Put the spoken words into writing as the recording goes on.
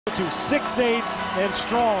To 6'8" and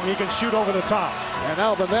strong, he can shoot over the top. And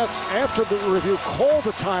now the Nets, after the review, called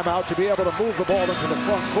a timeout to be able to move the ball into the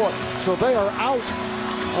front court. So they are out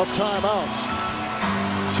of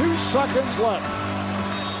timeouts. 2 seconds left.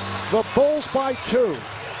 The Bulls by 2.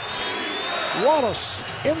 Wallace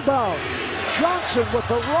inbound. Johnson with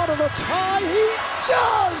the run of the tie. He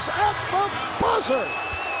does at the buzzer.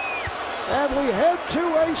 And we head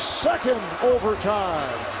to a second overtime.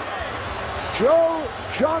 Joe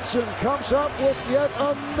Johnson comes up with yet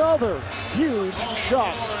another huge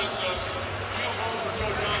shot.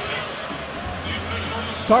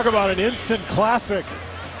 Talk about an instant classic.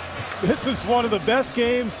 This is one of the best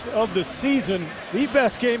games of the season, the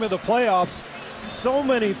best game of the playoffs. So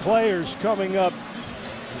many players coming up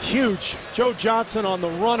huge. Joe Johnson on the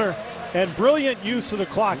runner and brilliant use of the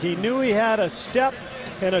clock. He knew he had a step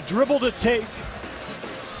and a dribble to take.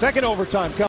 Second overtime.